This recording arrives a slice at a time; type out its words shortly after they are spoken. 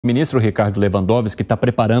O ministro Ricardo Lewandowski está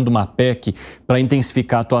preparando uma PEC para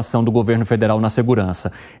intensificar a atuação do governo federal na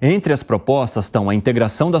segurança. Entre as propostas estão a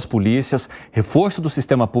integração das polícias, reforço do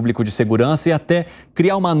sistema público de segurança e até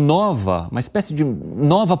criar uma espécie de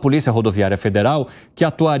nova Polícia Rodoviária Federal que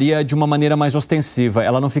atuaria de uma maneira mais ostensiva.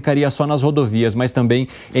 Ela não ficaria só nas rodovias, mas também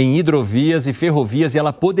em hidrovias e ferrovias, e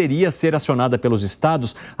ela poderia ser acionada pelos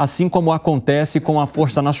estados, assim como acontece com a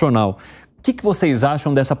Força Nacional. O que vocês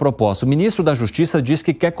acham dessa proposta? O ministro da Justiça diz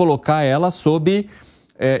que quer colocar ela sob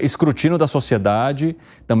escrutínio da sociedade,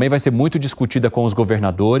 também vai ser muito discutida com os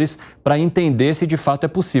governadores para entender se de fato é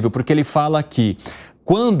possível, porque ele fala que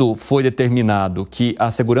quando foi determinado que a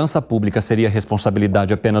segurança pública seria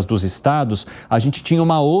responsabilidade apenas dos estados, a gente tinha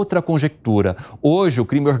uma outra conjectura. Hoje, o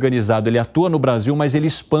crime organizado ele atua no Brasil, mas ele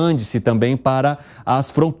expande-se também para as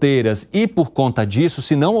fronteiras. E, por conta disso,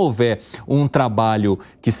 se não houver um trabalho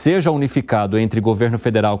que seja unificado entre governo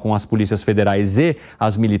federal com as polícias federais e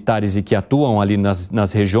as militares e que atuam ali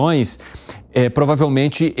nas regiões,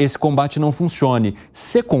 provavelmente esse combate não funcione.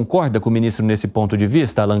 Você concorda com o ministro nesse ponto de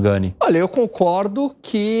vista, Alangani? Olha, eu concordo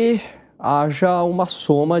que haja uma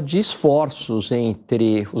soma de esforços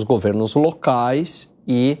entre os governos locais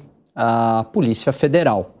e a Polícia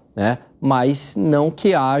Federal, né? Mas não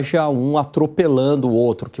que haja um atropelando o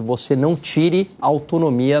outro, que você não tire a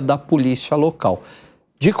autonomia da polícia local.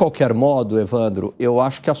 De qualquer modo, Evandro, eu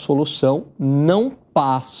acho que a solução não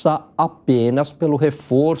passa apenas pelo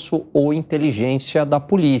reforço ou inteligência da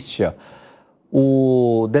polícia.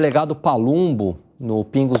 O delegado Palumbo, no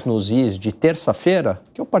Pingos nos Is de terça-feira,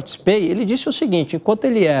 que eu participei, ele disse o seguinte: enquanto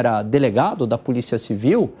ele era delegado da Polícia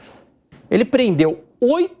Civil, ele prendeu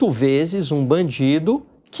 8 vezes um bandido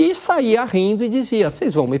que saía rindo e dizia: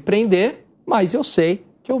 vocês vão me prender, mas eu sei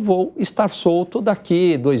que eu vou estar solto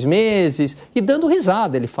daqui 2 meses, e dando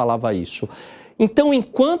risada ele falava isso. Então,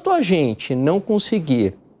 enquanto a gente não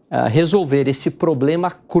conseguir resolver esse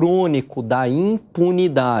problema crônico da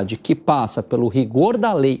impunidade, que passa pelo rigor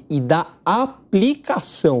da lei e da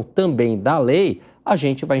aplicação também da lei, a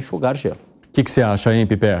gente vai enxugar gelo. O que você acha, hein,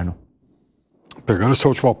 Piperno? Pegando essa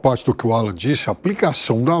última parte do que o Alan disse, a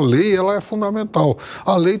aplicação da lei ela é fundamental.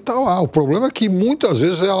 A lei está lá. O problema é que muitas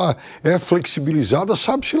vezes ela é flexibilizada,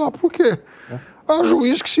 sabe-se lá por quê. Há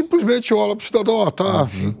juiz que simplesmente olha para o cidadão,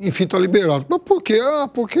 enfim, está liberado. Mas por quê?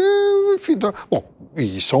 Porque, enfim, tá... Bom,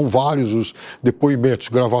 e são vários os depoimentos,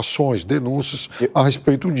 gravações, denúncias a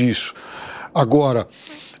respeito disso. Agora,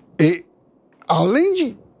 além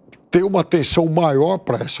de ter uma atenção maior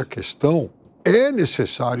para essa questão, é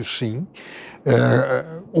necessário, sim,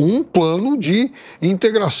 um plano de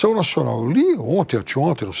integração nacional. Eu li ontem,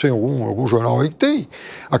 anteontem, não sei, algum jornal aí que tem.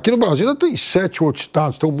 Aqui no Brasil ainda tem 7 outros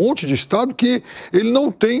estados, tem um monte de estado que ele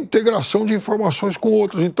não tem integração de informações com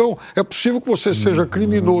outros. Então, é possível que você seja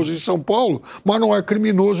criminoso em São Paulo, mas não é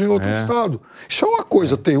criminoso em outro estado. Isso é uma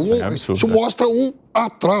coisa, isso mostra um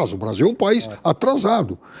atraso. O Brasil é um país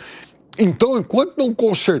atrasado. Então, enquanto não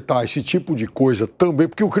consertar esse tipo de coisa também,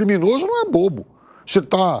 porque o criminoso não é bobo.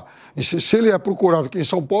 Se ele é procurado aqui em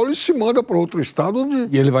São Paulo, ele se manda para outro estado.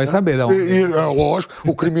 E ele vai saber, não? Lógico,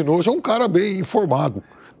 o criminoso é um cara bem informado,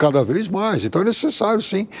 cada vez mais. Então é necessário,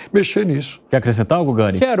 sim, mexer nisso. Quer acrescentar algo,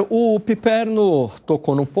 Gani? Quero. O Piperno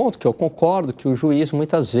tocou num ponto que eu concordo, que o juiz,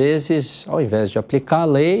 muitas vezes, ao invés de aplicar a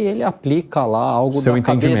lei, ele aplica lá algo da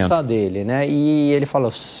cabeça dele, né? E ele fala,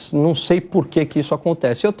 não sei por que isso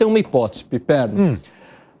acontece. Eu tenho uma hipótese, Piperno.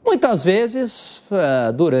 Muitas vezes,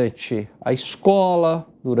 durante a escola,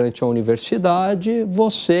 durante a universidade,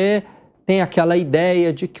 você tem aquela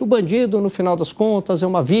ideia de que o bandido, no final das contas, é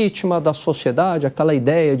uma vítima da sociedade, aquela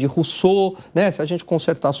ideia de Rousseau, né? Se a gente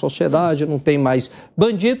consertar a sociedade, não tem mais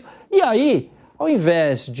bandido. E aí, ao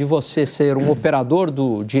invés de você ser um operador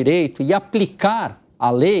do direito e aplicar a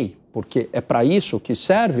lei, porque é para isso que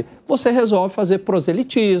serve, você resolve fazer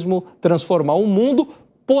proselitismo, transformar o mundo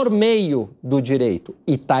por meio do direito.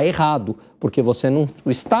 E está errado, porque você não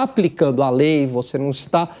está aplicando a lei, você não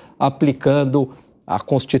está aplicando a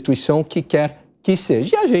Constituição que quer que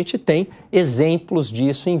seja. E a gente tem exemplos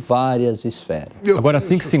disso em várias esferas. Agora,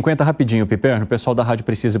 5h50, rapidinho, Piperno. O pessoal da rádio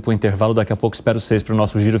precisa ir para o intervalo. Daqui a pouco espero vocês para o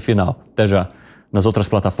nosso giro final. Até já. Nas outras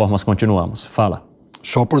plataformas continuamos. Fala.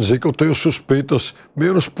 Só para dizer que eu tenho suspeitas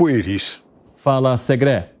menos pueris. Fala,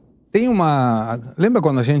 Segré. Tem uma... Lembra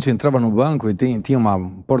quando a gente entrava no banco e tinha uma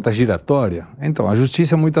porta giratória? Então, a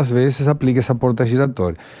Justiça muitas vezes aplica essa porta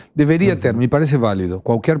giratória. Deveria ter, me parece válido,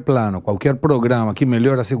 qualquer plano, qualquer programa que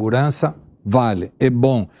melhora a segurança, vale, é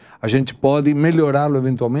bom. A gente pode melhorá-lo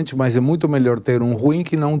eventualmente, mas é muito melhor ter um ruim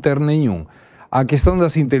que não ter nenhum. A questão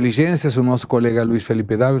das inteligências, o nosso colega Luiz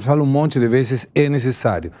Felipe Dávila fala um monte de vezes, é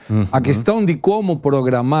necessário. A questão de como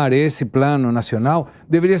programar esse plano nacional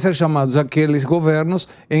deveria ser chamados aqueles governos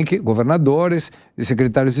em que, governadores e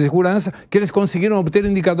secretários de segurança, que eles conseguiram obter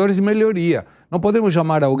indicadores de melhoria. Não podemos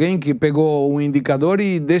chamar alguém que pegou um indicador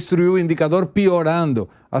e destruiu o indicador, piorando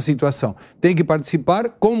a situação. Tem que participar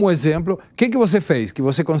como exemplo. O que você fez? Que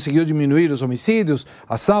você conseguiu diminuir os homicídios,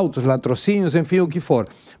 assaltos, latrocínios, enfim, o que for.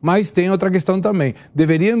 Mas tem outra questão também.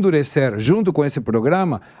 Deveria endurecer, junto com esse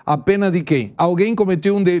programa, a pena de quem? Alguém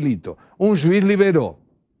cometeu um delito. Um juiz liberou.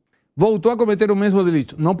 Voltou a cometer o mesmo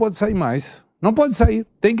delito. Não pode sair mais. Não pode sair.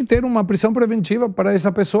 Tem que ter uma prisão preventiva para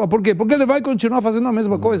essa pessoa. Por quê? Porque ele vai continuar fazendo a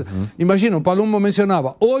mesma coisa. Imagina, o Palumbo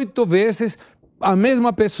mencionava 8 vezes a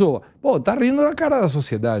mesma pessoa. Pô, tá rindo da cara da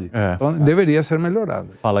sociedade. Então, deveria ser melhorado.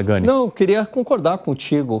 Fala, Gani. Não, eu queria concordar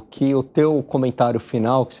contigo que o teu comentário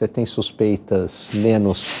final, que você tem suspeitas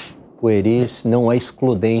menos pueris, não é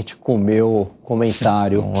excludente com o meu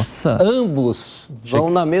comentário. Nossa. Ambos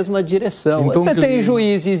vão na mesma direção. Então, você tem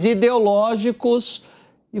juízes ideológicos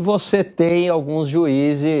e você tem alguns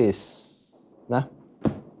juízes, né,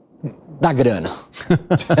 da grana.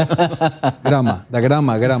 Grama, da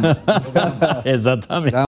grama. Exatamente.